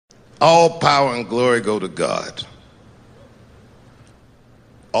All power and glory go to God.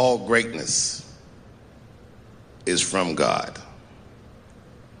 All greatness is from God.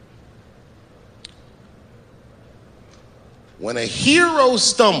 When a hero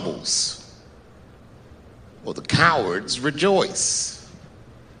stumbles, well, the cowards rejoice.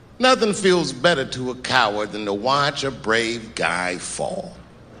 Nothing feels better to a coward than to watch a brave guy fall.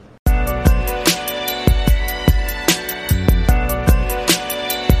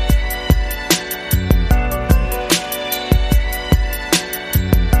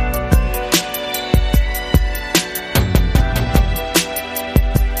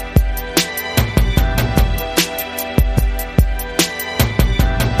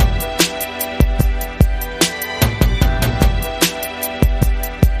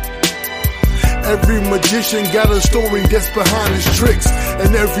 Every magician got a story that's behind his tricks,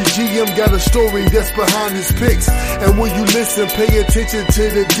 and every GM got a story that's behind his picks. And when you listen, pay attention to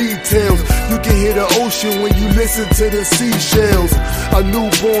the details. You can hear the ocean when you listen to the seashells. A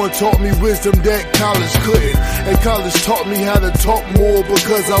newborn taught me wisdom that college couldn't, and college taught me how to talk more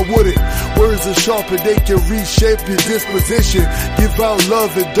because I wouldn't. Words are sharper, they can reshape your disposition. Give out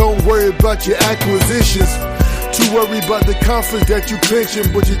love and don't worry about your acquisitions. Too worried about the conference that you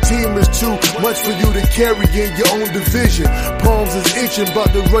clinching, but your team is too much for you to carry in your own division. Palms is itching,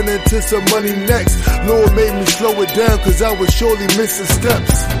 about to run into some money next. Lord made me slow it down, cause I was surely missing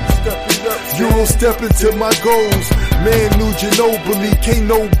steps. You don't step into my goals. Man, New Ginobili,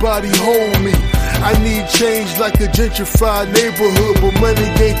 can't nobody hold me. I need change like a gentrified neighborhood, but money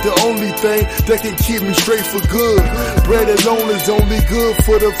ain't the only thing that can keep me straight for good. Bread alone is only good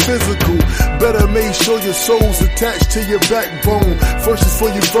for the physical. Better make sure your soul's attached to your backbone. Verses for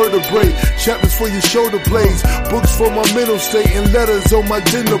your vertebrae, chapters for your shoulder blades, books for my mental state, and letters on my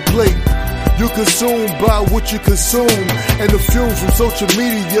dinner plate. You consume by what you consume, and the fumes from social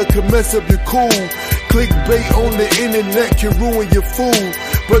media can mess up your cool. Clickbait on the internet can ruin your food,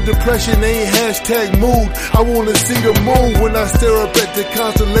 but depression ain't hashtag mood. I wanna see the moon when I stare up at the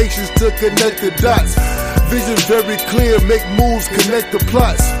constellations to connect the dots. Vision very clear, make moves, connect the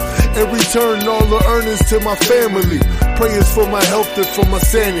plots, and return all the earnings to my family. Prayers for my health and for my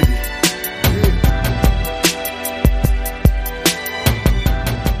sanity.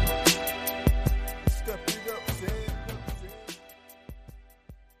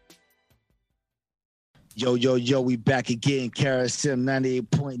 Yo, we back again. KRSM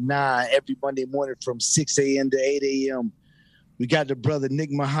 98.9 every Monday morning from 6 a.m. to 8 a.m. We got the brother Nick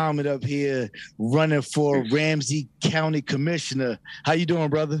Muhammad up here running for Ramsey County Commissioner. How you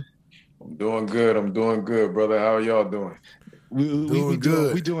doing, brother? I'm doing good, brother. How are y'all doing? We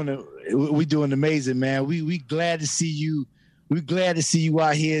doing amazing, man. We glad to see you. We're glad to see you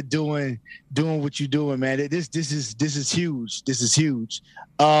out here doing what you're doing, man. This is huge. This is huge.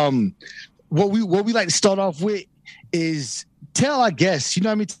 What we like to start off with is tell our guests,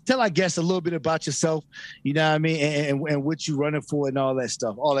 tell our guests a little bit about yourself, and what you're running for and all that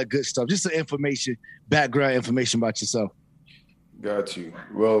stuff, all that good stuff. Just some background information about yourself. Got you.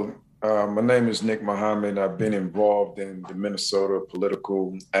 Well, my name is Nick Muhammad. I've been involved in the Minnesota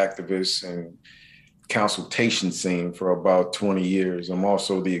political activist and consultation scene for about 20 years. I'm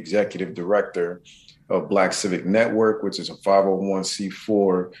also the executive director of Black Civic Network, which is a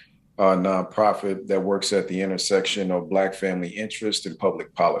 501c4 nonprofit that works at the intersection of Black family interest and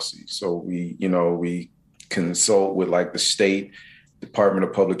public policy. So we consult with like the state, Department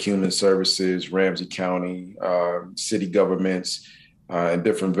of Public Human Services, Ramsey County, city governments, and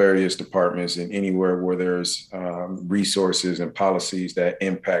different various departments, and anywhere where there's resources and policies that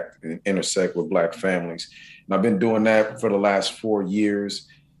impact and intersect with Black families. And I've been doing that for the last 4 years.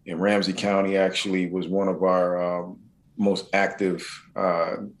 In Ramsey County actually was one of our most active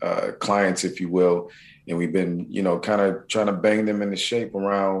clients, if you will. And we've been, kind of trying to bang them into shape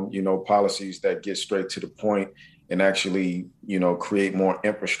around, policies that get straight to the point and actually, create more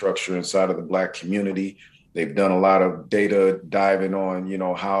infrastructure inside of the Black community. They've done a lot of data diving on,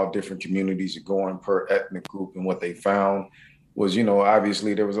 how different communities are going per ethnic group. And what they found was,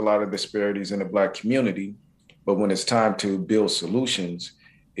 obviously there was a lot of disparities in the Black community, but when it's time to build solutions,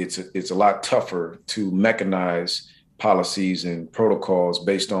 it's a lot tougher to mechanize policies and protocols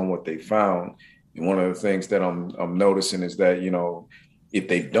based on what they found. And one of the things that I'm noticing is that, if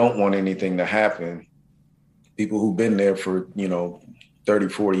they don't want anything to happen, people who've been there for, 30,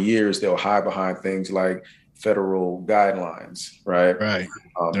 40 years, they'll hide behind things like federal guidelines, right? Right.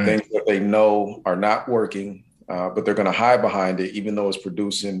 Things that they know are not working, but they're going to hide behind it, even though it's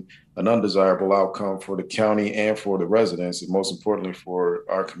producing an undesirable outcome for the county and for the residents, and most importantly for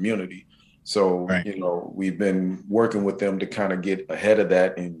our community. So, Right. you know, we've been working with them to kind of get ahead of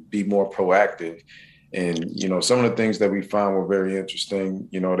that and be more proactive. And, you know, some of the things that we found were very interesting.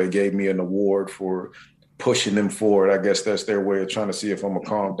 You know, they gave me an award for pushing them forward. I guess that's their way of trying to see if I'm gonna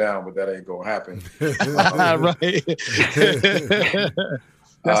calm down, but that ain't gonna happen. Right.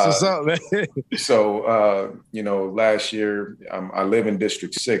 That's what's up, man. So, you know, last year I live in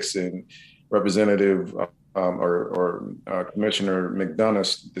District 6, and Representative Commissioner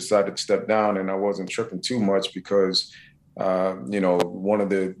McDonough decided to step down, and I wasn't tripping too much because, you know, one of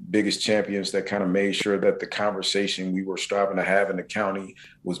the biggest champions that kind of made sure that the conversation we were striving to have in the county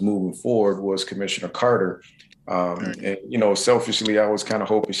was moving forward was Commissioner Carter. And, you know, selfishly, I was kind of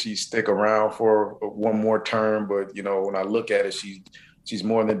hoping she'd stick around for one more term. But, you know, when I look at it, she's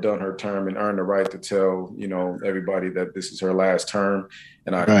more than done her term and earned the right to tell, you know, everybody that this is her last term.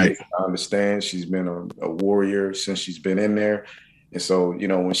 And I understand she's been a warrior since she's been in there. And so, you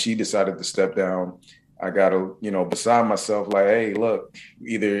know, when she decided to step down, I got to, you know, beside myself, like, hey, look,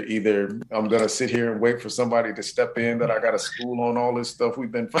 either I'm going to sit here and wait for somebody to step in that I got to school on all this stuff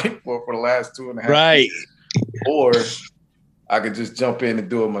we've been fighting for the last 2.5 years, or I could just jump in and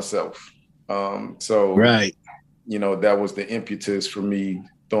do it myself. You know, that was the impetus for me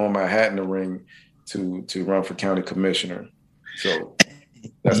throwing my hat in the ring to run for county commissioner. So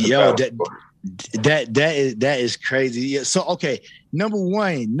that's that is crazy. Yeah. So okay, number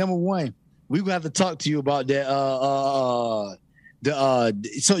one, we gonna have to talk to you about that.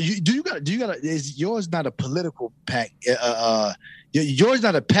 So do you got is yours not a political PAC? Yours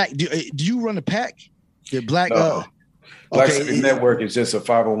not a PAC. Do you run a PAC? The Black. No. Black Civic Network is just a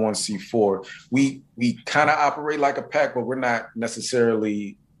 501c4. We kind of operate like a PAC, but we're not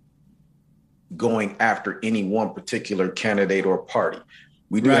necessarily going after any one particular candidate or party.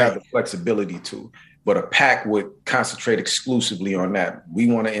 We do have the flexibility to, but a PAC would concentrate exclusively on that. We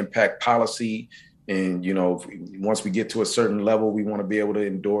want to impact policy. And, you know, once we get to a certain level, we want to be able to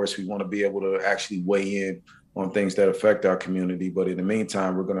endorse. We want to be able to actually weigh in on things that affect our community. But in the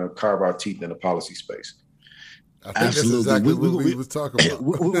meantime, we're going to carve our teeth in the policy space. I think that's exactly what we was talking about.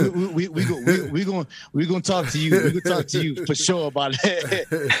 We're gonna talk to you. We're gonna talk to you for sure about that.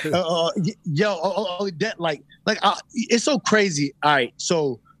 It's so crazy. All right,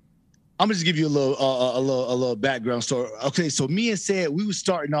 so I'm gonna just give you a little background story. Okay, so me and Said, we was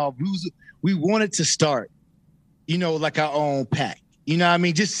starting off. We wanted to start, you know, like our own PAC. You know what I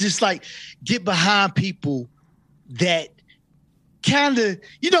mean? Just like get behind people that kind of,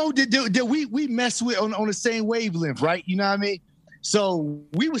 you know, that we mess with on the same wavelength, right? You know what I mean? So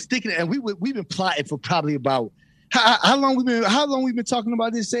we was thinking, and we've been plotting for probably about how long we've been talking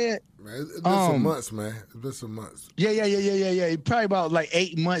about this, Ed? Man, it's been some months, man. It's been some months. Yeah. Probably about like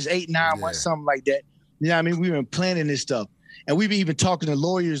 8 months, 9 months, something like that. You know what I mean? We've been planning this stuff, and we've been even talking to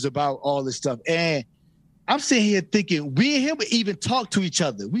lawyers about all this stuff. And I'm sitting here thinking, we and him would even talk to each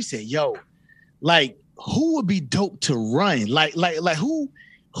other. We said, yo, like, who would be dope to run? Like who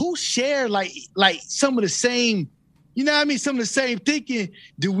share like some of the same, you know what I mean? Some of the same thinking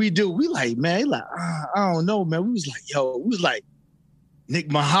we do. We like, man, like, I don't know, man. We was like,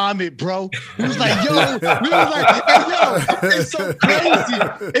 Nick Muhammad, bro. We was like, yo, hey, it's so crazy.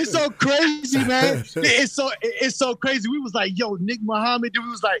 It's so crazy, man. It's so crazy. We was like, yo, Nick Muhammad. Then we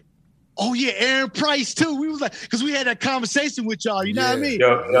was like, oh yeah, Aaron Price too. We was like, because we had that conversation with y'all, you know what I mean?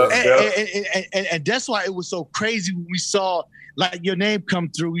 And that's why it was so crazy when we saw like your name come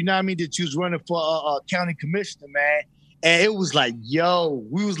through, you know what I mean, that you was running for county commissioner, man. And it was like, yo,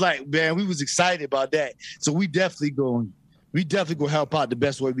 we was like, man, we was excited about that. So we definitely going to help out the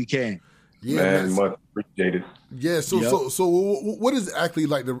best way we can. Yeah, man, much appreciated. Yeah, so what is actually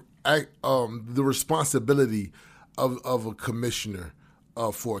like the responsibility of a commissioner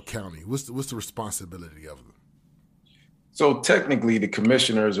for a county? What's the responsibility of them? So technically, the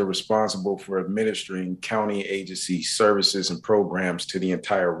commissioners are responsible for administering county agency services and programs to the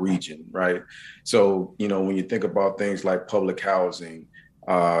entire region, right? So, you know, when you think about things like public housing,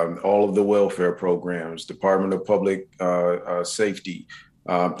 all of the welfare programs, Department of Public Safety,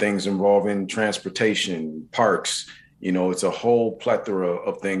 things involving transportation, parks, you know, it's a whole plethora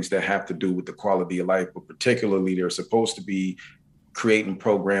of things that have to do with the quality of life, but particularly they're supposed to be creating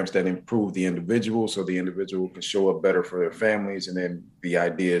programs that improve the individual so the individual can show up better for their families. And then the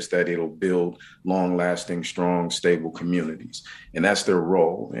idea is that it'll build long-lasting, strong, stable communities. And that's their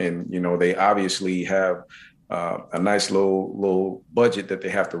role. And, you know, they obviously have a nice little budget that they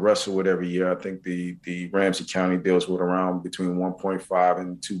have to wrestle with every year. I think the Ramsey County deals with around between $1.5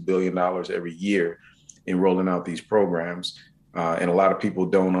 and $2 billion every year in rolling out these programs. And a lot of people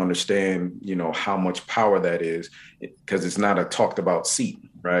don't understand, you know, how much power that is because it's not a talked about seat.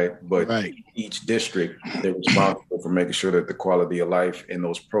 right? But each district, they're responsible for making sure that the quality of life in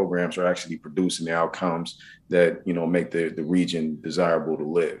those programs are actually producing the outcomes that, you know, make the region desirable to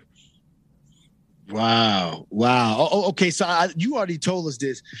live. Wow. Oh, okay. So you already told us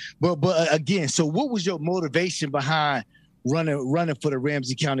this, but again, so what was your motivation behind running for the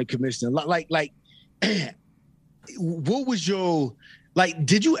Ramsey County Commissioner? Like, what was your, like,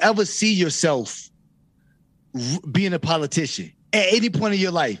 did you ever see yourself being a politician at any point in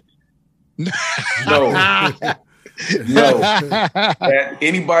your life? No.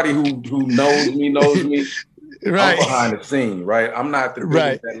 Anybody who knows me. Right. I'm behind the scene, right? I'm not the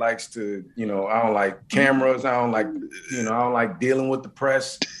biggest that likes to, you know, I don't like cameras. I don't like dealing with the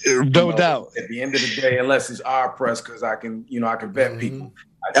press. No doubt. At the end of the day, unless it's our press, because I can vet people.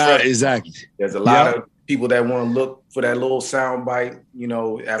 Exactly. There's a lot of people that want to look for that little sound bite, you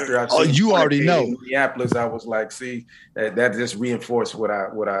know, after I you already know. In Minneapolis, I was like, see, that just reinforced what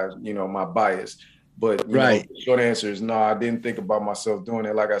I you know, my bias. But you know, the short answer is no, I didn't think about myself doing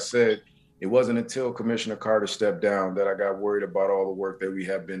it. Like I said, it wasn't until Commissioner Carter stepped down that I got worried about all the work that we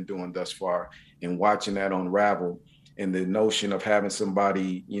have been doing thus far, and watching that unravel, and the notion of having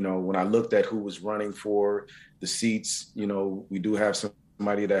somebody, you know, when I looked at who was running for the seats, you know, we do have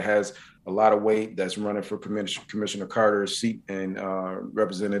somebody that has a lot of weight that's running for Commissioner Carter's seat, and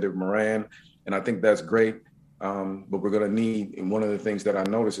Representative Moran. And I think that's great. But we're going to need, and one of the things that I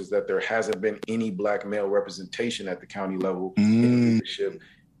noticed is that there hasn't been any Black male representation at the county level in leadership.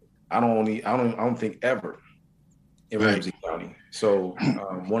 I don't think ever in Ramsey County. So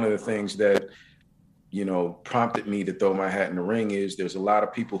one of the things that, you know, prompted me to throw my hat in the ring is there's a lot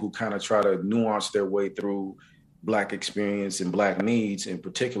of people who kind of try to nuance their way through Black experience and Black needs, and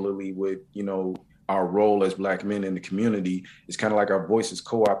particularly with, you know, our role as Black men in the community. It's kind of like our voice is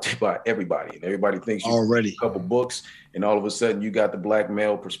co-opted by everybody, and everybody thinks you read a couple books and all of a sudden you got the Black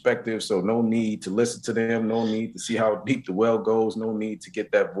male perspective. So no need to listen to them, no need to see how deep the well goes, no need to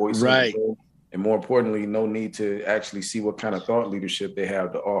get that voice. And more importantly, no need to actually see what kind of thought leadership they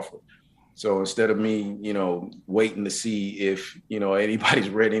have to offer. So instead of me, you know, waiting to see if, you know, anybody's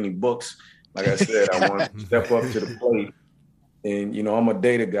read any books, like I said, I want to step up to the plate. And, you know, I'm a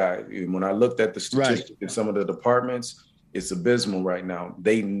data guy. When I looked at the statistics in some of the departments, it's abysmal right now.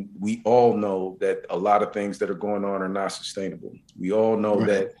 We all know that a lot of things that are going on are not sustainable. We all know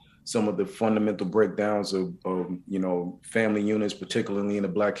that some of the fundamental breakdowns of, you know, family units, particularly in the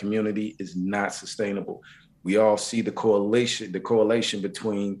Black community, is not sustainable. We all see the correlation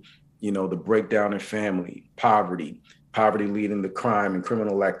between, you know, the breakdown in family, poverty leading to crime and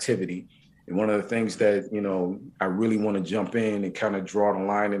criminal activity. And one of the things that, you know, I really want to jump in and kind of draw the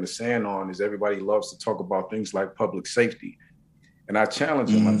line in the sand on is everybody loves to talk about things like public safety. And I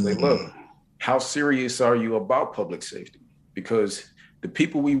challenge them. I say, look, how serious are you about public safety? Because the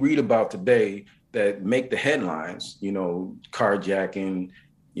people we read about today that make the headlines, you know, carjacking,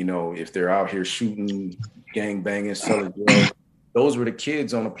 you know, if they're out here shooting, gang banging, selling drugs, those were the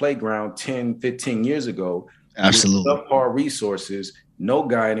kids on the playground 10, 15 years ago. Absolutely. With subpar resources, no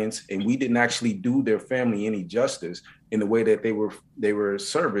guidance, and we didn't actually do their family any justice in the way that they were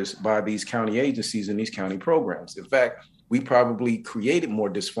serviced by these county agencies and these county programs. In fact, we probably created more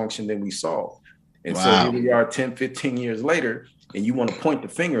dysfunction than we solved. And so here we are 10, 15 years later, and you want to point the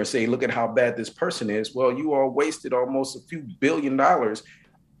finger and say, look at how bad this person is. Well, you all wasted almost a few $1 billion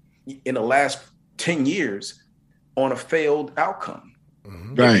in the last 10 years on a failed outcome.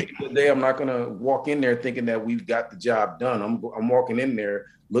 Right. Today, I'm not going to walk in there thinking that we've got the job done. I'm walking in there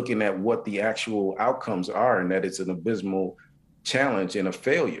looking at what the actual outcomes are, and that it's an abysmal challenge and a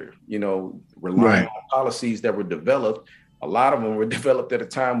failure. You know, relying on policies that were developed. A lot of them were developed at a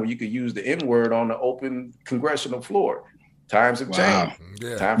time where you could use the N-word on the open congressional floor. Times have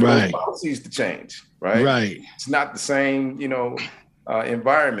changed. Time for those policies to change. Right. It's not the same, you know,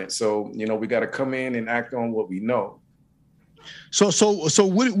 environment. So, you know, we got to come in and act on what we know. So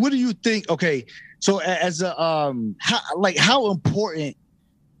what do you think? Okay, so as a how important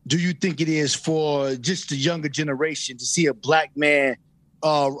do you think it is for just the younger generation to see a Black man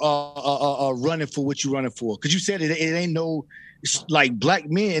running for what you're running for? Because you said it ain't no like Black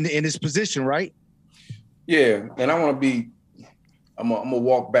men in this position, right? Yeah, and I'm gonna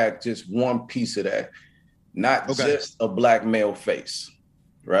walk back just one piece of that, not just a Black male face,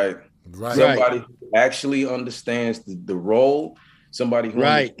 right? Somebody who actually understands the role, somebody who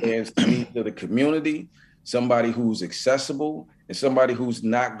understands the needs of the community, somebody who's accessible, and somebody who's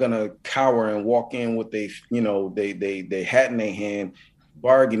not gonna cower and walk in with they hat in their hand,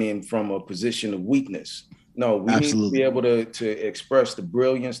 bargaining from a position of weakness. No, we need to be able to express the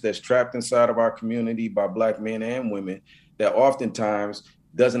brilliance that's trapped inside of our community by Black men and women that oftentimes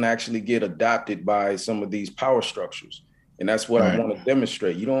doesn't actually get adopted by some of these power structures. And that's what I want to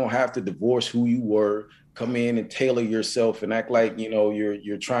demonstrate. You don't have to divorce who you were, come in and tailor yourself and act like,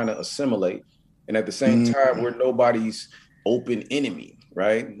 you're trying to assimilate. And at the same time, we're nobody's open enemy,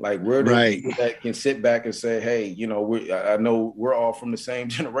 right? Like we're the people that can sit back and say, hey, I know we're all from the same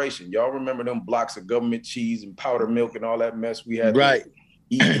generation. Y'all remember them blocks of government cheese and powder milk and all that mess we had to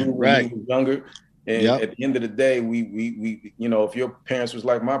eat through when we were younger. And at the end of the day, we if your parents was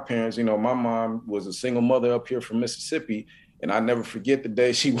like my parents, my mom was a single mother up here from Mississippi. And I never forget the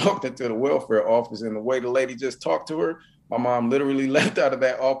day she walked into the welfare office and the way the lady just talked to her. My mom literally left out of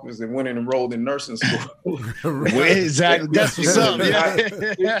that office and went and enrolled in nursing school. Exactly. That's what's up.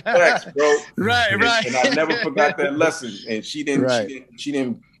 Facts, bro. Right. And I never forgot that lesson. And she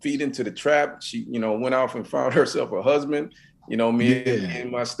didn't feed into the trap. She, went off and found herself a husband. Me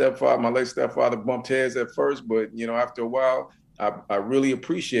and my stepfather, my late stepfather, bumped heads at first, but after a while, I really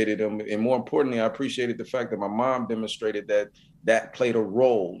appreciated him. And more importantly, I appreciated the fact that my mom demonstrated that played a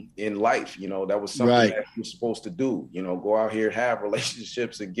role in life. That was something that you're supposed to do, go out here, have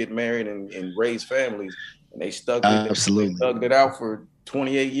relationships and get married and raise families. And they stuck absolutely thugged it out for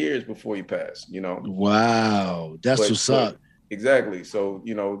 28 years before he passed, Wow. That's what's up. Exactly. So,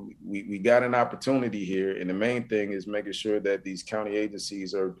 we got an opportunity here. And the main thing is making sure that these county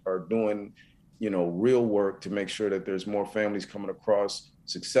agencies are doing, real work to make sure that there's more families coming across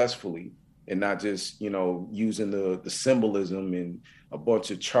successfully and not just, using the symbolism and a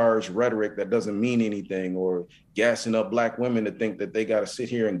bunch of charged rhetoric that doesn't mean anything, or gassing up Black women to think that they got to sit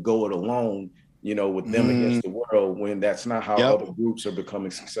here and go it alone, with them against the world, when that's not how other groups are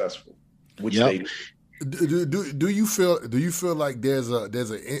becoming successful, which they do. Do you feel like there's a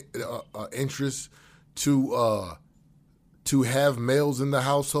interest to have males in the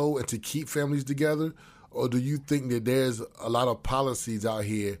household and to keep families together, or do you think that there's a lot of policies out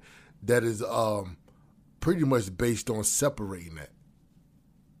here that is pretty much based on separating that?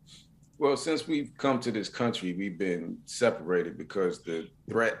 Well, since we've come to this country, we've been separated because the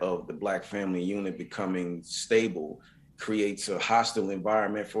threat of the Black family unit becoming stable creates a hostile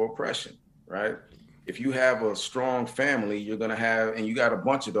environment for oppression, right? If you have a strong family, you're going to have, and you got a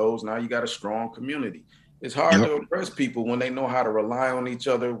bunch of those, now you got a strong community. It's hard to oppress people when they know how to rely on each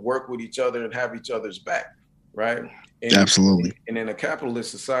other, work with each other, and have each other's back, right? Absolutely. And in a capitalist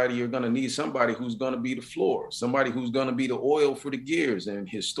society, you're going to need somebody who's going to be the floor, somebody who's going to be the oil for the gears. And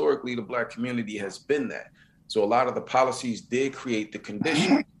historically, the Black community has been that. So a lot of the policies did create the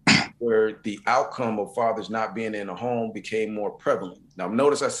condition where the outcome of fathers not being in a home became more prevalent. Now,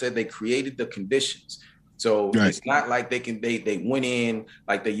 notice I said they created the conditions. So it's not like they went in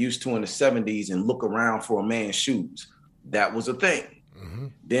like they used to in the 70s and look around for a man's shoes. That was a thing. Mm-hmm.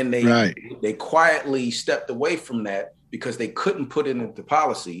 Then they quietly stepped away from that because they couldn't put it into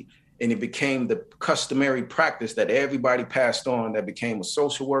policy. And it became the customary practice that everybody passed on, that became a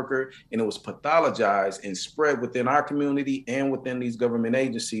social worker, and it was pathologized and spread within our community and within these government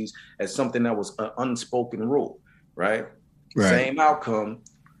agencies as something that was an unspoken rule, right? Same outcome.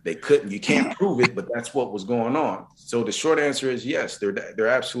 You can't prove it, but that's what was going on. So the short answer is yes, there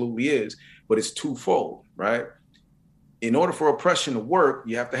absolutely is, but it's twofold, right? In order for oppression to work,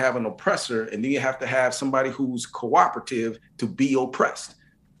 you have to have an oppressor, and then you have to have somebody who's cooperative to be oppressed.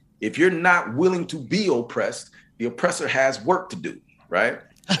 If you're not willing to be oppressed, the oppressor has work to do, right?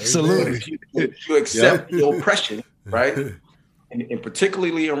 Absolutely. If you accept the oppression, right? And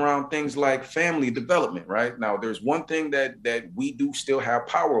particularly around things like family development, right? Now, there's one thing that we do still have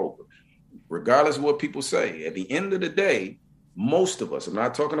power over, regardless of what people say. At the end of the day, most of us, I'm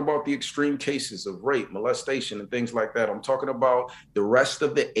not talking about the extreme cases of rape, molestation, and things like that. I'm talking about the rest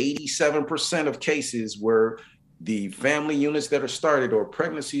of the 87% of cases where the family units that are started or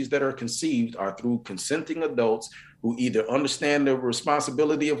pregnancies that are conceived are through consenting adults who either understand the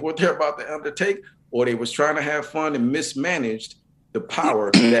responsibility of what they're about to undertake, or they was trying to have fun and mismanaged the power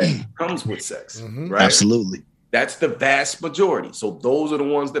that comes with sex, right? Absolutely. That's the vast majority. So those are the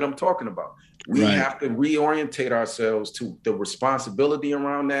ones that I'm talking about. We have to reorientate ourselves to the responsibility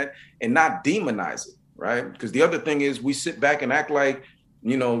around that and not demonize it, right? Because the other thing is we sit back and act like,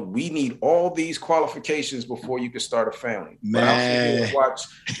 we need all these qualifications before you can start a family. Man. But I'm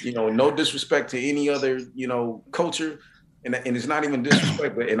sitting here watch, no disrespect to any other, culture. And it's not even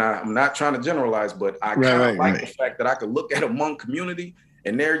disrespect, and I'm not trying to generalize, but I kind of like the fact that I could look at a Hmong community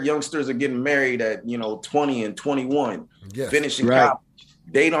and their youngsters are getting married at, 20 and 21, finishing college.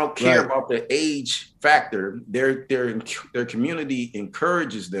 They don't care about the age factor. Their community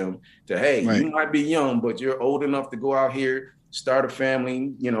encourages them to, hey, you might be young, but you're old enough to go out here start a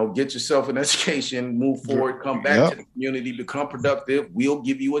family, get yourself an education, move forward, come back to the community, become productive. We'll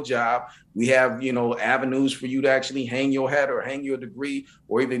give you a job. We have, avenues for you to actually hang your hat or hang your degree,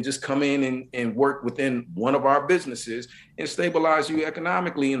 or even just come in and work within one of our businesses and stabilize you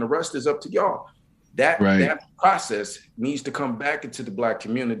economically. And the rest is up to y'all. That process needs to come back into the Black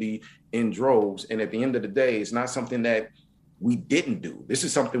community in droves. And at the end of the day, it's not something that we didn't do. This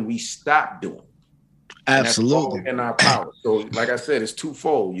is something we stopped doing. Absolutely. In our power. So like I said, it's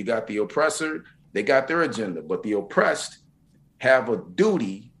twofold. You got the oppressor, they got their agenda, but the oppressed have a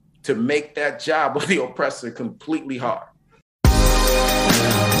duty to make that job of the oppressor completely hard.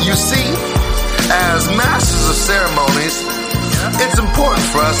 You see, as masters of ceremonies, it's important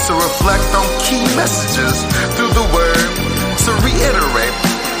for us to reflect on key messages through the word to reiterate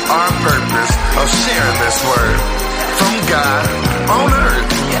our purpose of sharing this word from God on earth.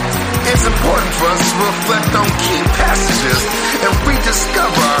 It's important for us to reflect on key passages and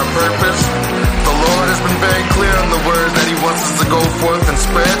rediscover our purpose. The Lord has been very clear on the word that he wants us to go forth and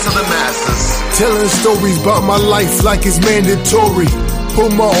spread to the masses. Telling stories about my life like it's mandatory.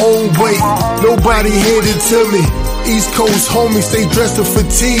 Put my own weight, nobody handed to me. East Coast homies stay dressed in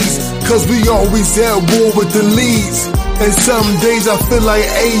fatigues, cause we always at war with the leads. And some days I feel like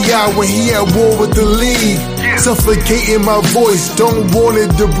AI when he at war with the league. Suffocating my voice, don't want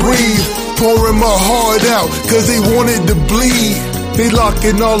it to breathe. Pouring my heart out, cause they wanted to bleed. They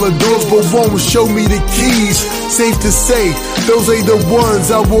locking all the doors but won't show me the keys. Safe to say, those ain't the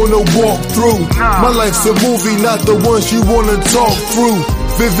ones I wanna walk through. My life's a movie, not the ones you wanna talk through.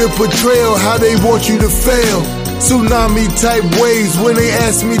 Vivid portrayal, how they want you to fail. Tsunami type waves when they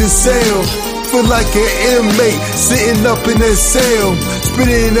ask me to sail. Feel like an inmate sitting up in that cell,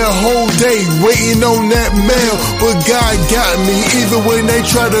 spending that whole day waiting on that mail. But God got me even when they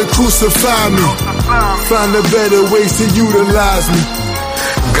try to crucify me. Find a better ways to utilize me.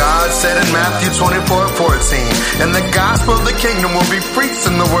 God said in Matthew 24:14, and the gospel of the kingdom will be preached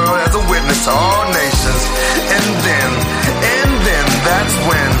in the world as a witness to all nations. And then that's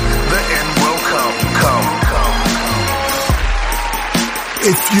when the end will come.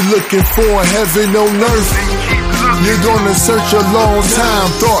 If you're looking for heaven on earth, you're gonna search a long time.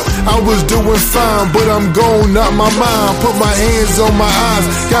 Thought I was doing fine, but I'm gone out my mind. Put my hands on my eyes,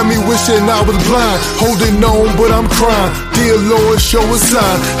 got me wishing I was blind. Holding on, but I'm crying. Dear Lord, show a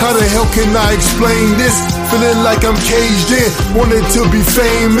sign. How the hell can I explain this? Feeling like I'm caged in, wanted to be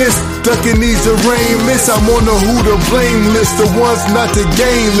famous. Ducking these arraignments, I'm on the who to blame list, the ones not the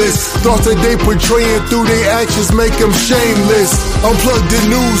game list. Thoughts that they portraying through their actions make them shameless. Unplug the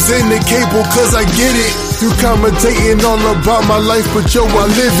news and the cable cause I get it. You commentating all about my life, but yo, I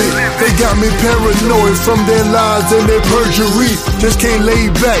live it. They got me paranoid from their lies and their perjury. Just can't lay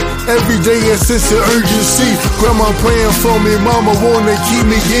back, every day a sense of urgency. Grandma praying for me, mama wanna keep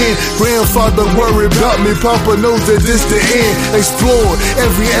me in. Grandfather worried about me, papa knows that this the end. Explore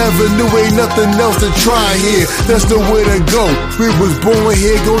every avenue, ain't nothing else to try here. That's the way to go, we was born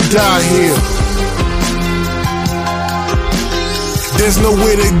here, gon' die here. There's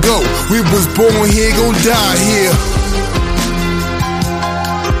nowhere to go, we was born here, gon' die here.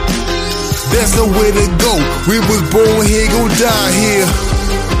 There's nowhere to go, we was born here, gon' die here.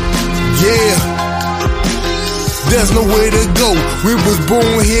 Yeah. There's nowhere to go, we was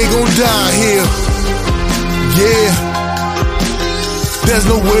born here, gon' die here. Yeah. There's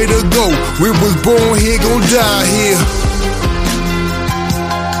nowhere to go, we was born here, gon' die here.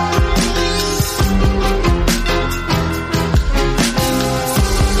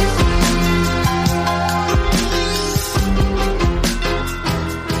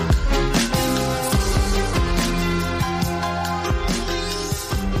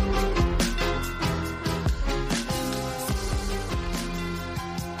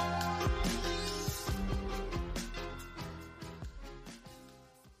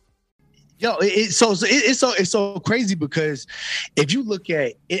 Yo, it's so crazy because if you look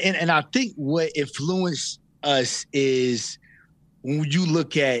at and I think what influenced us is when you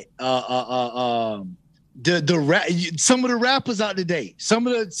look at the rap, some of the rappers out today, some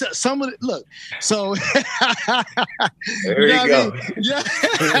of the look. So there you go. Yeah.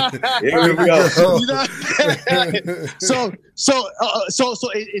 Here we go. You know? So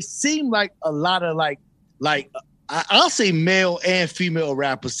it seemed like a lot of like I'll say male and female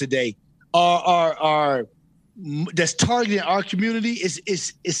rappers today are that's targeting our community.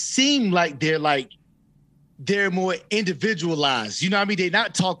 It seemed like they're more individualized. You know what I mean? They're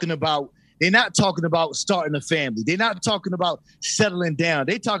not talking about starting a family. They're not talking about settling down.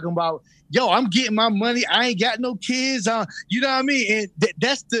 They're talking about, yo, I'm getting my money. I ain't got no kids. You know what I mean? And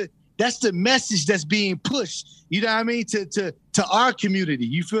that's the message that's being pushed. You know what I mean? To to our community.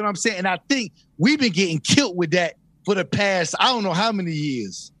 You feel what I'm saying? And I think we've been getting killed with that for the past, I don't know how many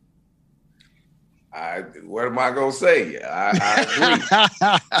years. What am I gonna say? I agree.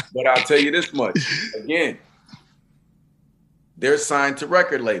 But I'll tell you this much. Again, they're signed to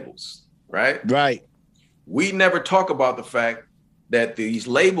record labels, right? Right. We never talk about the fact that these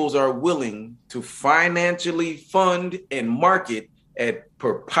labels are willing to financially fund and market at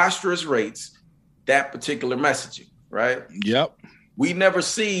preposterous rates that particular messaging, right? Yep. We never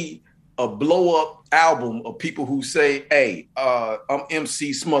see a blow up album of people who say, hey, I'm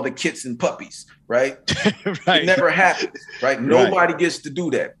MC Smother Kits and Puppies, right? Right. It never happens, right? Nobody gets to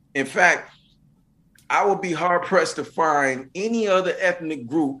do that. In fact, I would be hard pressed to find any other ethnic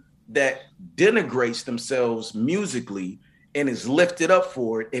group that denigrates themselves musically and is lifted up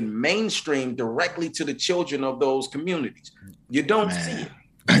for it and mainstream directly to the children of those communities. You don't see it.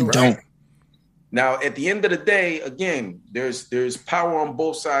 I don't. Now, at the end of the day, again, there's power on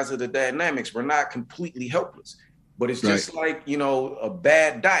both sides of the dynamics. We're not completely helpless, but it's just like, a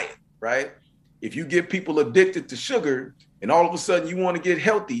bad diet, right? If you get people addicted to sugar and all of a sudden you want to get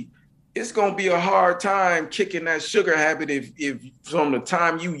healthy, it's going to be a hard time kicking that sugar habit if from the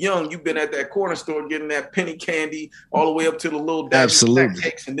time you young, you've been at that corner store getting that penny candy all the way up to the little Absolutely.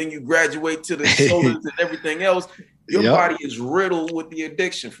 cakes, and then you graduate to the sodas and everything else. Your body is riddled with the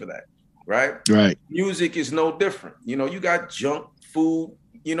addiction for that, right? Right. Music is no different. You got junk food,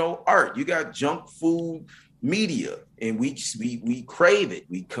 art. You got junk food media, and we crave it.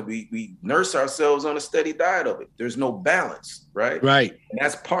 We nurse ourselves on a steady diet of it. There's no balance, right? Right. And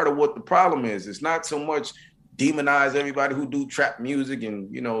that's part of what the problem is. It's not so much demonize everybody who do trap music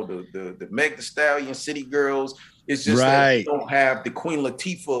and the Meg Thee Stallion, City Girls. It's just that we don't have the Queen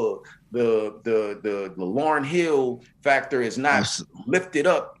Latifah, the Lauryn Hill factor is not lifted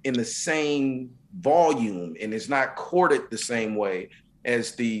up in the same volume and is not courted the same way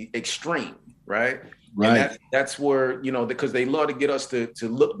as the extreme, right? Right. And that's where, because they love to get us to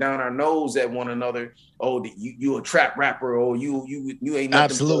look down our nose at one another. Oh, you a trap rapper, or you ain't nothing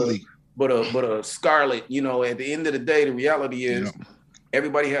Absolutely. but a Scarlet. At the end of the day, the reality is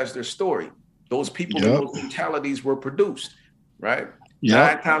everybody has their story. Those people and those mentalities were produced, right?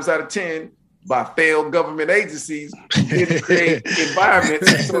 9 times out of 10 by failed government agencies who didn't create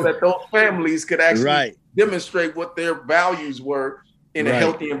environments so that those families could actually demonstrate what their values were in a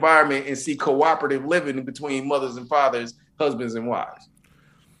healthy environment and see cooperative living between mothers and fathers, husbands and wives.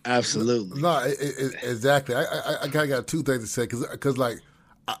 Absolutely. No, exactly. I got 2 things to say because like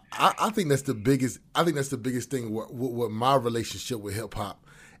I think that's the biggest. I think that's the biggest thing. What my relationship with hip hop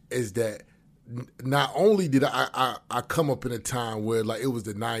is that not only did I come up in a time where like it was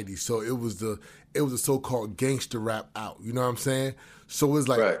the 90s, so it was the so-called gangster rap out. You know what I'm saying? So it's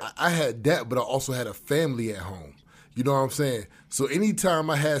like I had that, but I also had a family at home. You know what I'm saying? So anytime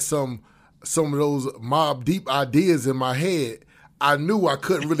I had some of those Mobb Deep ideas in my head, I knew I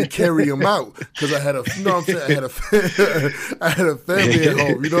couldn't really carry them out because I had a, you know what I'm saying? I had a family at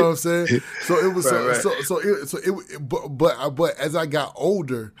home. You know what I'm saying? So it was but as I got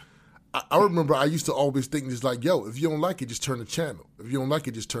older, I remember I used to always think just like, yo, if you don't like it, just turn the channel. If you don't like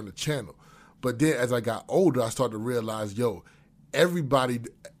it, just turn the channel. But then as I got older, I started to realize, yo, everybody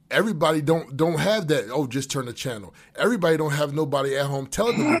don't have that, oh, just turn the channel. Everybody don't have nobody at home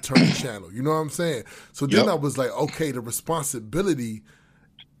telling them to turn the channel. You know what I'm saying? So then I was like, okay, the responsibility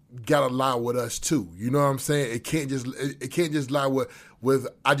gotta lie with us too. You know what I'm saying? It can't just lie with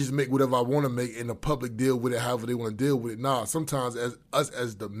I just make whatever I want to make and the public deal with it however they want to deal with it. Nah, sometimes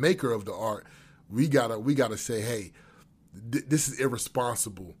as the maker of the art, we gotta say, hey, this is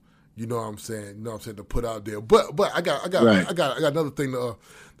irresponsible. You know what I'm saying? You know what I'm saying, to put out there. But I got another thing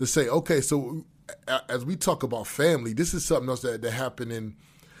to say. Okay, so as we talk about family, this is something else that happened in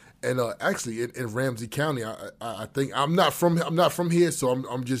actually in Ramsey County. I think I'm not from here, so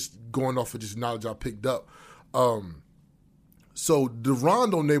I'm just going off of just knowledge I picked up. So the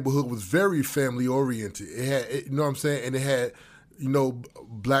Rondo neighborhood was very family oriented. It had, you know what I'm saying, and it had,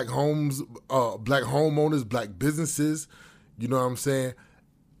 black homes, black homeowners, black businesses. You know what I'm saying.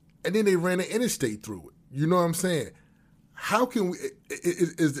 And then they ran an interstate through it. You know what I'm saying? How can we?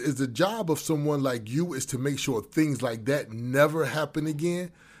 Is the job of someone like you is to make sure things like that never happen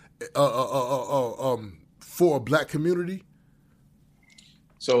again, for a black community?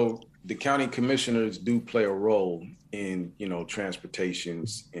 So the county commissioners do play a role in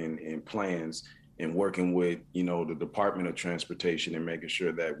transportations and plans and working with the Department of Transportation and making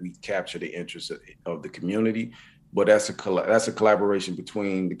sure that we capture the interests of the community. But that's a collaboration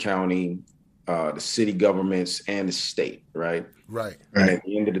between the county, the city governments, and the state, right? Right. And at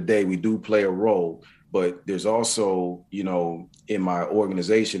the end of the day, we do play a role. But there's also, in my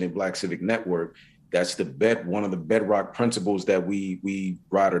organization, in Black Civic Network, that's one of the bedrock principles that we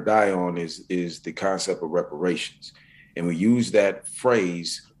ride or die on is the concept of reparations. And we use that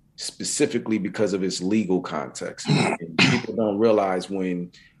phrase specifically because of its legal context. And people don't realize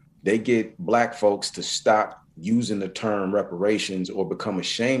when they get Black folks to stop using the term reparations or become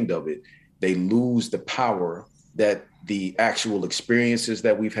ashamed of it, they lose the power that the actual experiences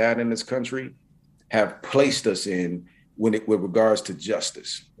that we've had in this country have placed us in with regards to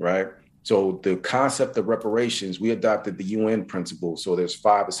justice, right? So the concept of reparations, we adopted the UN principles. So there's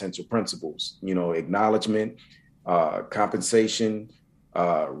 5 essential principles, acknowledgement, compensation,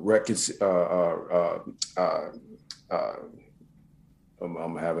 I'm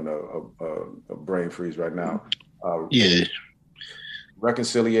having a brain freeze right now.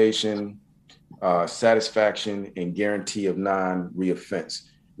 Reconciliation, satisfaction, and guarantee of non-reoffense.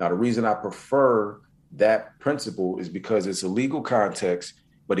 Now, the reason I prefer that principle is because it's a legal context,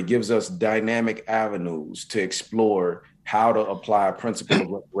 but it gives us dynamic avenues to explore how to apply a principle of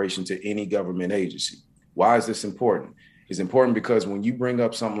reparation to any government agency. Why is this important? It's important because when you bring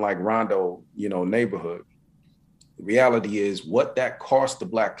up something like Rondo, neighborhood, the reality is what that cost the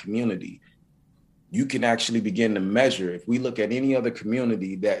Black community, you can actually begin to measure. If we look at any other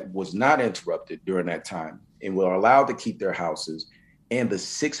community that was not interrupted during that time and were allowed to keep their houses, and the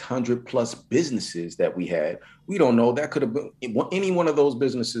 600 plus businesses that we had, we don't know. That could have been, any one of those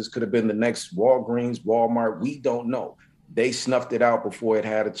businesses could have been the next Walgreens, Walmart. We don't know. They snuffed it out before it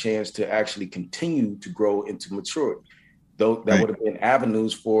had a chance to actually continue to grow into maturity. Though that would have been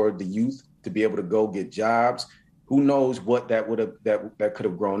avenues for the youth to be able to go get jobs. Who knows what that could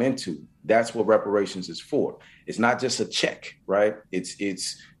have grown into? That's what reparations is for. It's not just a check, right?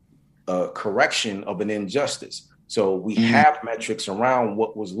 It's a correction of an injustice. So we have metrics around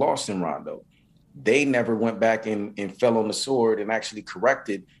what was lost in Rondo. They never went back and fell on the sword and actually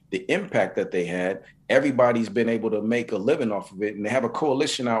corrected the impact that they had. Everybody's been able to make a living off of it. And they have a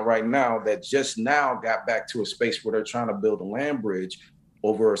coalition out right now that just now got back to a space where they're trying to build a land bridge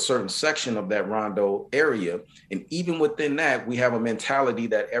over a certain section of that Rondo area. And even within that, we have a mentality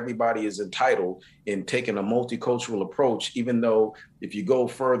that everybody is entitled in taking a multicultural approach, even though if you go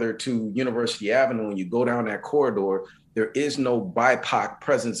further to University Avenue and you go down that corridor, there is no BIPOC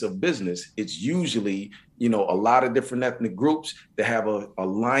presence of business. It's usually, a lot of different ethnic groups that have a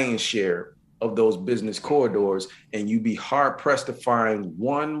lion's share of those business corridors, and you'd be hard pressed to find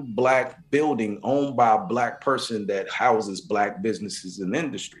one Black building owned by a Black person that houses Black businesses and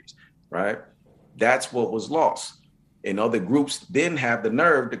industries, right? That's what was lost. And other groups then have the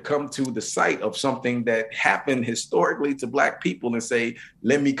nerve to come to the site of something that happened historically to Black people and say,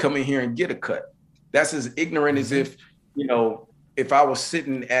 let me come in here and get a cut. That's as ignorant as if, if I was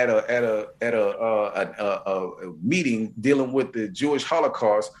sitting at a meeting dealing with the Jewish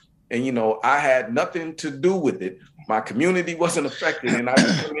Holocaust, and, I had nothing to do with it. My community wasn't affected. And I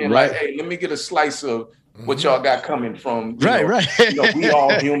just come in like, hey, let me get a slice of what y'all got coming from. Right. We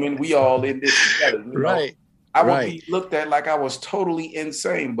all human. We all in this together. Right. I would be looked at like I was totally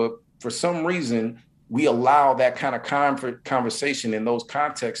insane. But for some reason, we allow that kind of conversation in those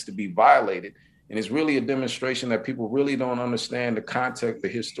contexts to be violated. And it's really a demonstration that people really don't understand the context, the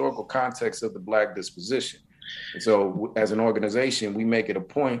historical context of the Black disposition. And so as an organization, we make it a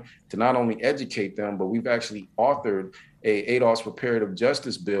point to not only educate them, but we've actually authored a ADOS reparative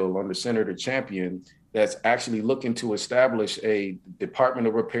justice bill under Senator Champion that's actually looking to establish a Department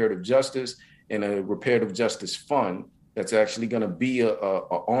of Reparative Justice and a reparative justice fund that's actually going to be a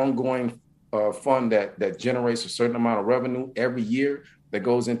ongoing fund that generates a certain amount of revenue every year that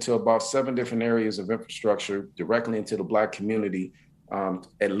goes into about 7 different areas of infrastructure directly into the Black community.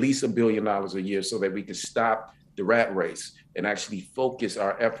 At least $1 billion a year so that we can stop the rat race and actually focus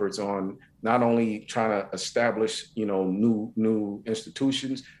our efforts on not only trying to establish, new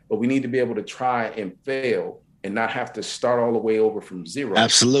institutions, but we need to be able to try and fail and not have to start all the way over from zero.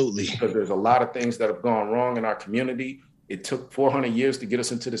 Absolutely. Because there's a lot of things that have gone wrong in our community. It took 400 years to get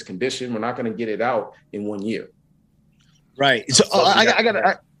us into this condition. We're not going to get it out in 1 year. Right. So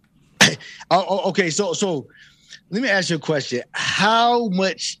okay. So let me ask you a question. How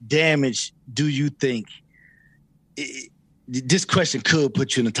much damage do you think this question could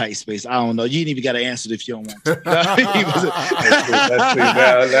put you in a tight space? I don't know. You ain't even got to answer it if you don't want to. Let's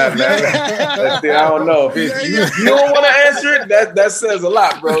see. I don't know. If you don't want to answer it, that says a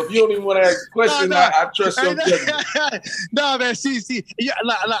lot, bro. If you don't even want to ask a question, I trust your judgment. No, man. See,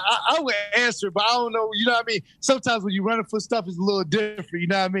 I would answer, but I don't know. You know what I mean? Sometimes when you're running for stuff, it's a little different. You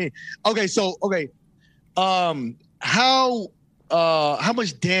know what I mean? Okay. How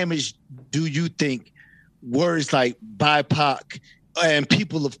much damage do you think words like BIPOC and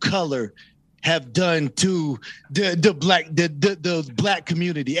people of color have done to the black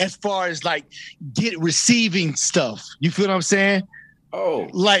community as far as like receiving stuff. You feel what I'm saying? Oh,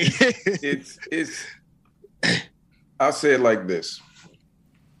 like it's I'll say it like this.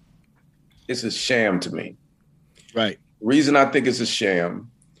 It's a sham to me. Right. Reason I think it's a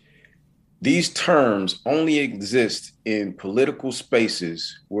sham, these terms only exist in political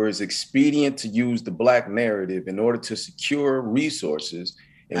spaces where it's expedient to use the black narrative in order to secure resources.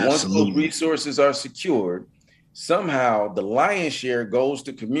 And once those resources are secured, somehow the lion's share goes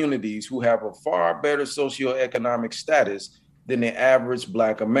to communities who have a far better socioeconomic status than the average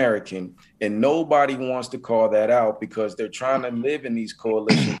Black American. And nobody wants to call that out because they're trying to live in these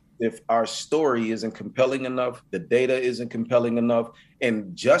coalitions. If our story isn't compelling enough, the data isn't compelling enough,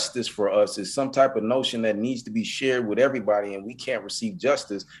 and justice for us is some type of notion that needs to be shared with everybody, and we can't receive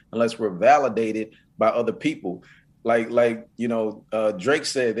justice unless we're validated by other people. Like Drake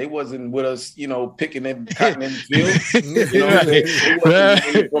said, they wasn't with us, picking and cotton in the field. They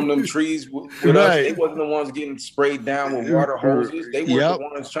wasn't from them trees with us. They wasn't the ones getting sprayed down with water hoses. They were the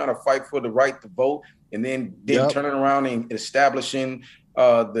ones trying to fight for the right to vote, and then turning around and establishing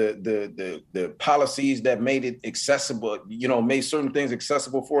the policies that made it accessible, made certain things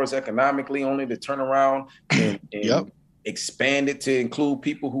accessible for us economically, only to turn around and expand it to include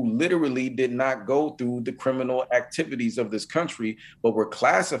people who literally did not go through the criminal activities of this country, but were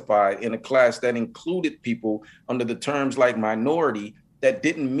classified in a class that included people under the terms like minority that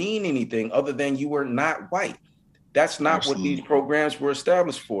didn't mean anything other than you were not white. That's not what these programs were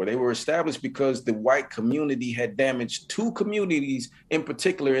established for. They were established because the white community had damaged two communities in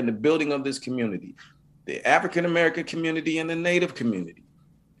particular in the building of this community, the African-American community and the Native community.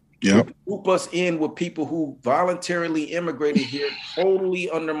 To group us in with people who voluntarily immigrated here totally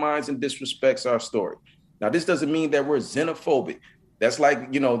undermines and disrespects our story. Now, this doesn't mean that we're xenophobic. That's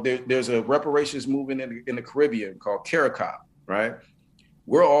like, there's a reparations movement in the Caribbean called CARICOM, right?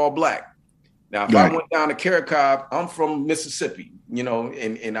 We're all Black. Now, if I went down to CARICOM, I'm from Mississippi,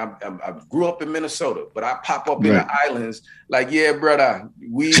 and I grew up in Minnesota, but I pop up in the islands like, yeah, brother,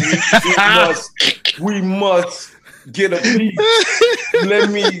 we must get a piece.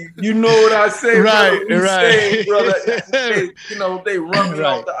 Let me, you know what I say, right, brother? Say, brother. They run me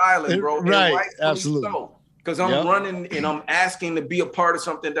off the island, bro. Right, absolutely. Because I'm running and I'm asking to be a part of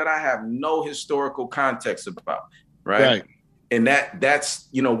something that I have no historical context about, right? And that's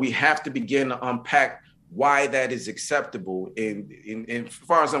we have to begin to unpack why that is acceptable. And as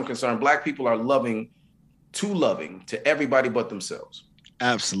far as I'm concerned, Black people are too loving to everybody but themselves.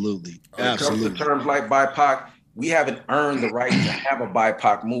 Absolutely. When it comes to terms like BIPOC, we haven't earned the right to have a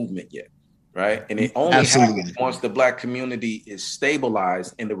BIPOC movement yet, right? And it only happens once the Black community is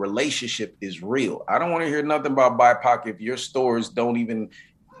stabilized and the relationship is real. I don't want to hear nothing about BIPOC if your stores don't even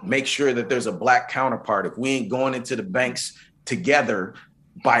make sure that there's a Black counterpart. If we ain't going into the banks together,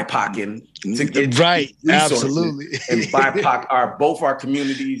 BIPOCing to get absolutely, and BIPOC both our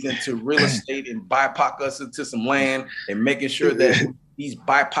communities into real estate and BIPOC us into some land and making sure that these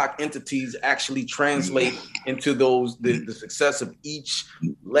BIPOC entities actually translate into the success of each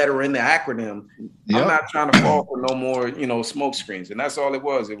letter in the acronym. I'm not trying to fall for no more, smoke screens. And that's all it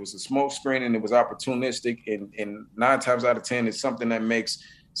was. It was a smoke screen and it was opportunistic. And 9 times out of 10, it's something that makes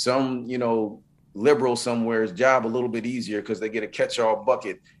some, liberal somewhere's job a little bit easier because they get a catch-all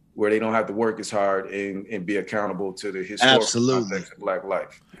bucket where they don't have to work as hard and be accountable to the historical context of Black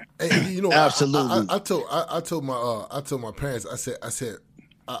life. And, absolutely. I told my parents. I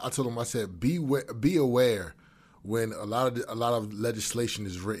told them. I said, be aware when a lot of legislation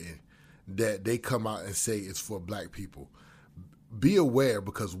is written that they come out and say it's for Black people. Be aware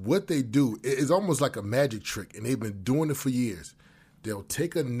because what they do is almost like a magic trick, and they've been doing it for years. They'll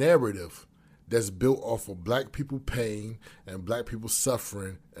take a narrative that's built off of Black people pain and Black people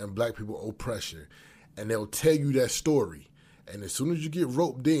suffering and Black people oppression, and they'll tell you that story. And as soon as you get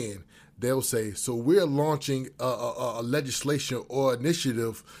roped in, they'll say, so we're launching a legislation or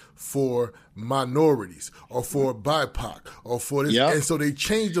initiative for minorities or for BIPOC or for this. And so they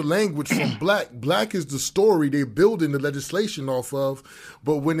change the language from Black. Black is the story they're building the legislation off of.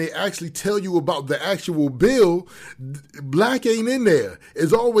 But when they actually tell you about the actual bill, Black ain't in there.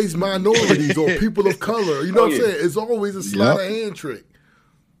 It's always minorities or people of color. You know what I'm saying? It's always a sleight of hand trick.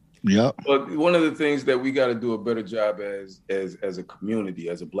 Yeah. But one of the things that we got to do a better job as a community,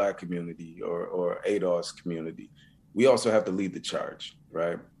 as a Black community or ADOS community, we also have to lead the charge,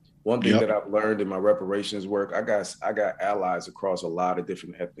 right? One thing that I've learned in my reparations work, I got allies across a lot of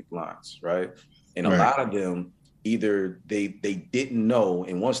different ethnic lines, right? And a lot of them either they didn't know,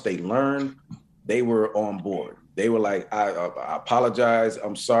 and once they learned, they were on board. They were like, I apologize.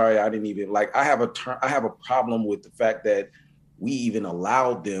 I'm sorry. I didn't even I have a problem with the fact that we even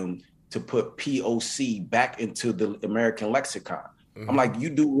allowed them to put POC back into the American lexicon. Mm-hmm. I'm like, you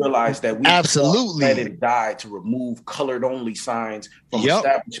do realize that we absolutely let it die to remove colored only signs from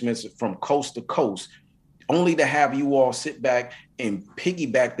establishments from coast to coast, only to have you all sit back and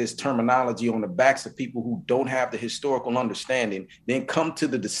piggyback this terminology on the backs of people who don't have the historical understanding, then come to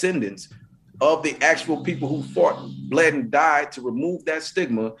the descendants of the actual people who fought, bled, and died to remove that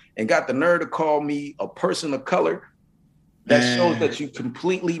stigma, and got the nerve to call me a person of color. That shows that you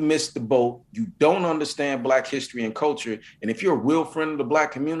completely missed the boat. You don't understand Black history and culture. And if you're a real friend of the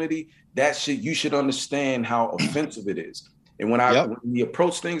Black community, you should understand how offensive it is. And when we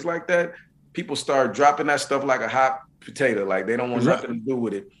approach things like that, people start dropping that stuff like a hot potato. Like they don't want nothing to do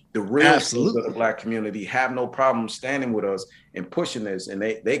with it. The real people of the Black community have no problem standing with us and pushing this. And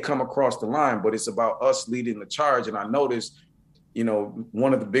they come across the line, but it's about us leading the charge. And I noticed,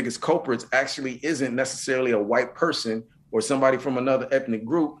 one of the biggest culprits actually isn't necessarily a white person or somebody from another ethnic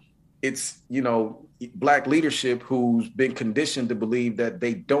group. It's, Black leadership who's been conditioned to believe that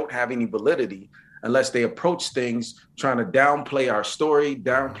they don't have any validity unless they approach things trying to downplay our story,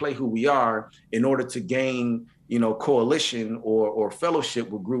 downplay who we are in order to gain, coalition or fellowship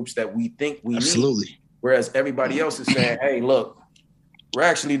with groups that we think we need. Whereas everybody else is saying, hey, look, we're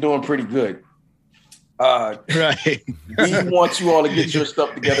actually doing pretty good. Right. We want you all to get your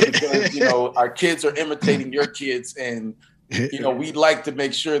stuff together because, our kids are imitating your kids, and, we'd like to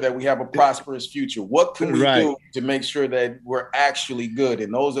make sure that we have a prosperous future. What can we do to make sure that we're actually good?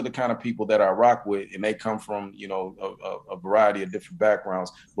 And those are the kind of people that I rock with, and they come from, a variety of different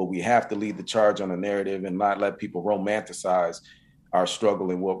backgrounds, but we have to lead the charge on the narrative and not let people romanticize our struggle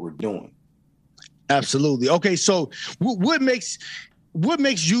and what we're doing. Absolutely. Okay. So what makes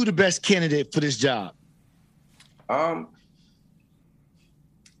you the best candidate for this job?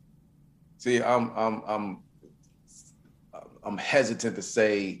 See, I'm hesitant to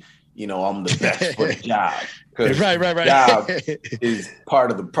say, I'm the best for the job. Right. Job is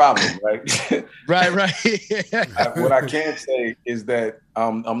part of the problem, right? Right. What I can say is that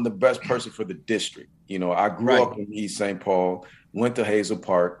I'm the best person for the district. I grew up in East St. Paul, went to Hazel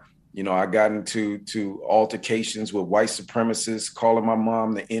Park. I got into altercations with white supremacists, calling my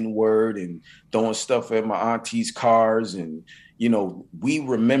mom the N-word and throwing stuff at my auntie's cars. And, we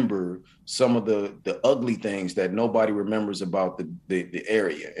remember some of the ugly things that nobody remembers about the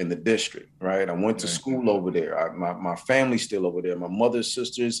area and the district, right? I went to school over there. My family's still over there. My mother's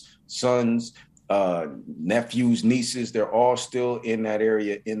sisters, sons, nephews, nieces, they're all still in that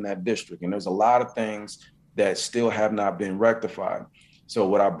area, in that district. And there's a lot of things that still have not been rectified. So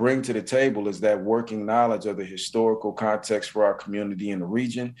what I bring to the table is that working knowledge of the historical context for our community in the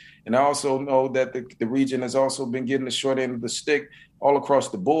region. And I also know that the region has also been getting the short end of the stick all across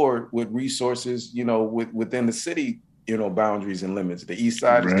the board with resources, within the city, boundaries and limits. The East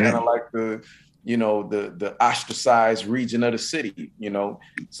Side is kind of like the ostracized region of the city,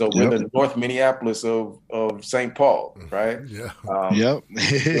 So we're the North Minneapolis of St. Paul, right?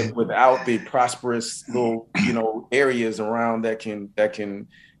 Without the prosperous little, areas around that can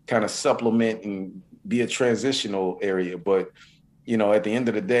kind of supplement and be a transitional area. But, at the end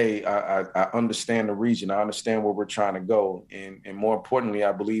of the day, I understand the region. I understand where we're trying to go. And more importantly,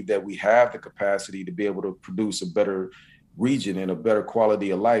 I believe that we have the capacity to be able to produce a better region and a better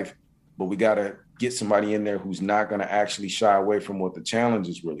quality of life. But we got to get somebody in there who's not going to actually shy away from what the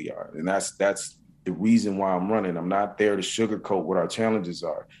challenges really are. And that's the reason why I'm running. I'm not there to sugarcoat what our challenges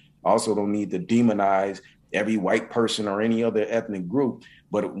are. I also don't need to demonize every white person or any other ethnic group.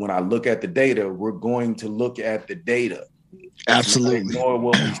 But when I look at the data, we're going to look at the data. Absolutely. Ignore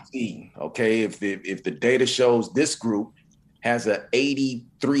what we see. Okay. If the data shows this group has an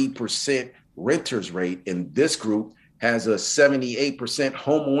 83% renters rate and this group has a 78%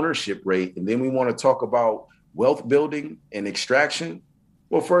 home ownership rate, and then we want to talk about wealth building and extraction,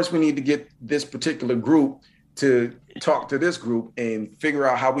 well, first we need to get this particular group to talk to this group and figure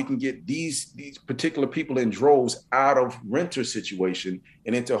out how we can get these particular people in droves out of renter situation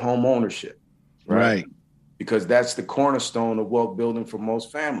and into home ownership, right? Because that's the cornerstone of wealth building for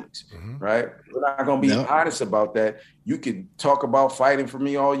most families, right? We're not going to be honest about that. You can talk about fighting for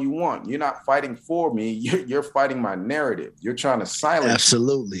me all you want. You're not fighting for me. You're fighting my narrative. You're trying to silence.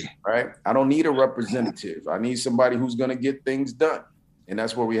 Absolutely. Me, right? I don't need a representative. I need somebody who's going to get things done. And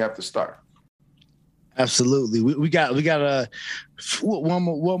that's where we have to start. Absolutely. We got one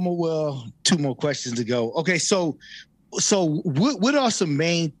more, well, two more questions to go. Okay. So what are some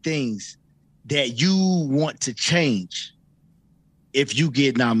main things that you want to change if you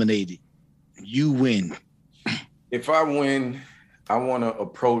get nominated? you win? If I win, I want to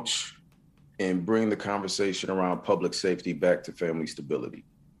approach and bring the conversation around public safety back to family stability,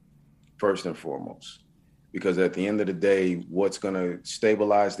 first and foremost. Because at the end of the day, what's going to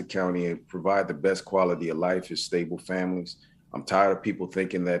stabilize the county and provide the best quality of life is stable families. I'm tired of people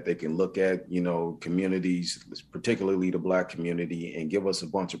thinking that they can look at, communities, particularly the Black community, and give us a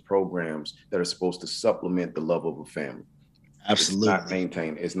bunch of programs that are supposed to supplement the love of a family. Absolutely. It's not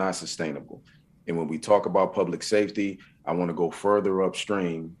maintained. It's not sustainable. And when we talk about public safety, I want to go further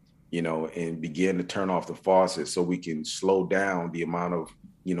upstream, and begin to turn off the faucet so we can slow down the amount of,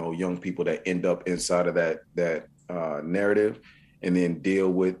 young people that end up inside of that narrative, and then deal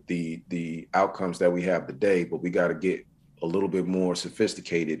with the outcomes that we have today. But we got to get a little bit more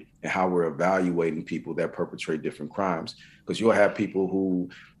sophisticated in how we're evaluating people that perpetrate different crimes, because you'll have people who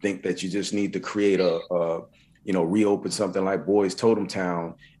think that you just need to create reopen something like Boys Totem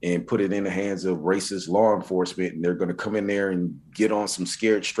Town and put it in the hands of racist law enforcement, and they're going to come in there and get on some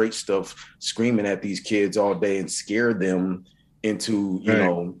scared straight stuff, screaming at these kids all day and scare them into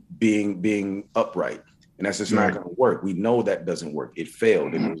being upright. And that's just not going to work. We know that doesn't work. It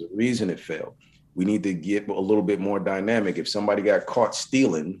failed, and there's a reason it failed. We need to get a little bit more dynamic. If somebody got caught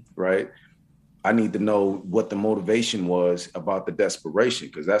stealing, right, I need to know what the motivation was about the desperation,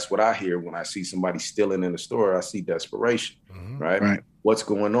 because that's what I hear when I see somebody stealing in the store. I see desperation, right? What's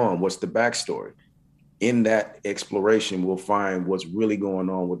going on? What's the backstory? In that exploration, we'll find what's really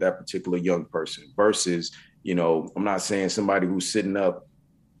going on with that particular young person versus, I'm not saying somebody who's sitting up,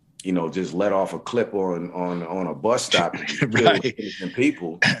 just let off a clip on a bus stop and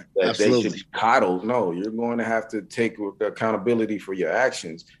people that they should be coddled. No, you're going to have to take accountability for your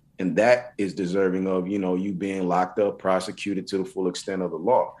actions. And that is deserving of, you being locked up, prosecuted to the full extent of the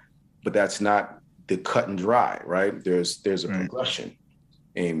law. But that's not the cut and dry, right? There's a progression.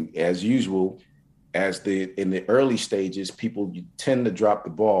 And as usual, in the early stages, people tend to drop the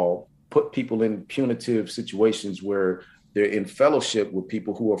ball, put people in punitive situations where they're in fellowship with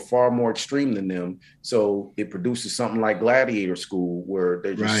people who are far more extreme than them. So it produces something like Gladiator School, where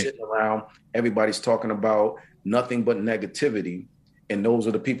they're just sitting around, everybody's talking about nothing but negativity. And those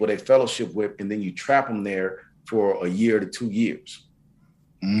are the people they fellowship with. And then you trap them there for a year to 2 years.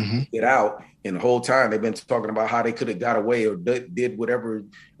 Get out, and the whole time they've been talking about how they could have got away or did whatever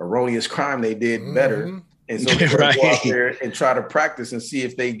erroneous crime they did better. And so they go out there and try to practice and see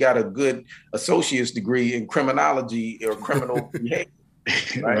if they got a good associate's degree in criminology or criminal behavior.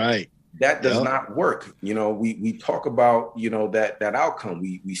 Right. That does not work. We talk about, that outcome.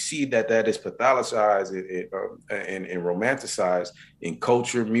 We see that is pathologized and romanticized in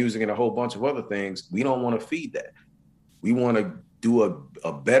culture, music, and a whole bunch of other things. We don't want to feed that. We want to do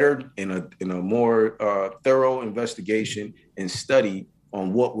a better and a more thorough investigation and study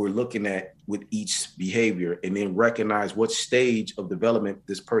on what we're looking at with each behavior, and then recognize what stage of development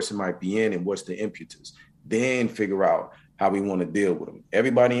this person might be in and what's the impetus. Then figure out how we want to deal with them.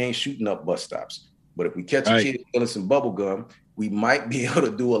 Everybody ain't shooting up bus stops, but if we catch a kid stealing some bubble gum, we might be able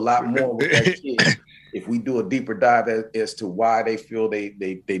to do a lot more with that kid if we do a deeper dive as to why they feel they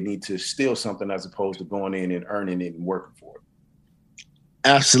need to steal something as opposed to going in and earning it and working for it.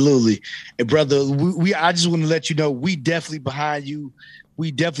 Absolutely. And brother, I just want to let you know, we definitely behind you. We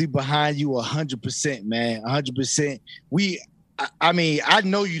definitely behind you 100%, man. 100%. I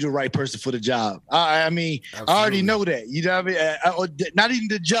know you're the right person for the job. I already know that. You know what I mean? Not even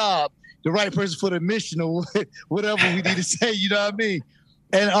the job, the right person for the mission or whatever we need to say. You know what I mean?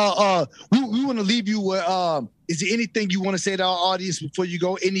 And we want to leave you with, is there anything you want to say to our audience before you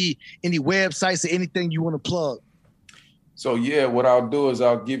go? Any websites or anything you want to plug? So yeah, what I'll do is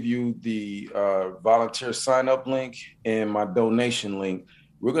I'll give you the volunteer sign-up link and my donation link.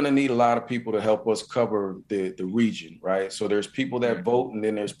 We're going to need a lot of people to help us cover the region, right? So there's people that vote, and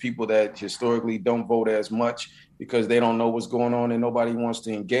then there's people that historically don't vote as much because they don't know what's going on and nobody wants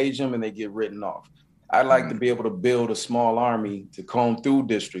to engage them and they get written off. I'd like to be able to build a small army to comb through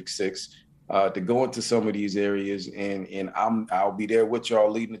District 6, to go into some of these areas, and I'll be there with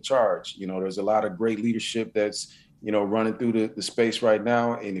y'all leading the charge. There's a lot of great leadership that's running through the space right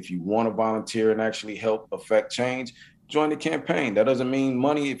now. And if you want to volunteer and actually help affect change, join the campaign. That doesn't mean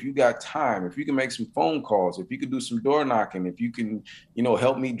money. If you got time, if you can make some phone calls, if you can do some door knocking, if you can,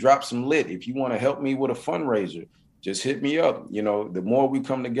 help me drop some lit, if you want to help me with a fundraiser, just hit me up. The more we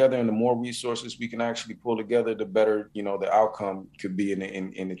come together and the more resources we can actually pull together, the better, the outcome could be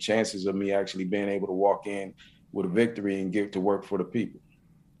in the chances of me actually being able to walk in with a victory and get to work for the people.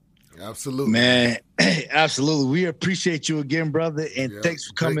 Absolutely, man. Absolutely. We appreciate you again, brother, and thanks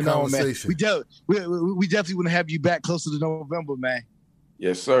for coming on, man. We definitely want to have you back closer to November, man.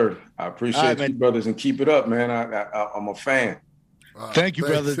 Yes, sir. I appreciate you, brothers, and keep it up, man. I'm a fan. Thank you,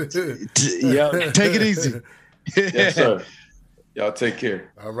 brother. Yeah, take it easy. Yes, sir. Y'all take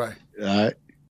care. All right. All right.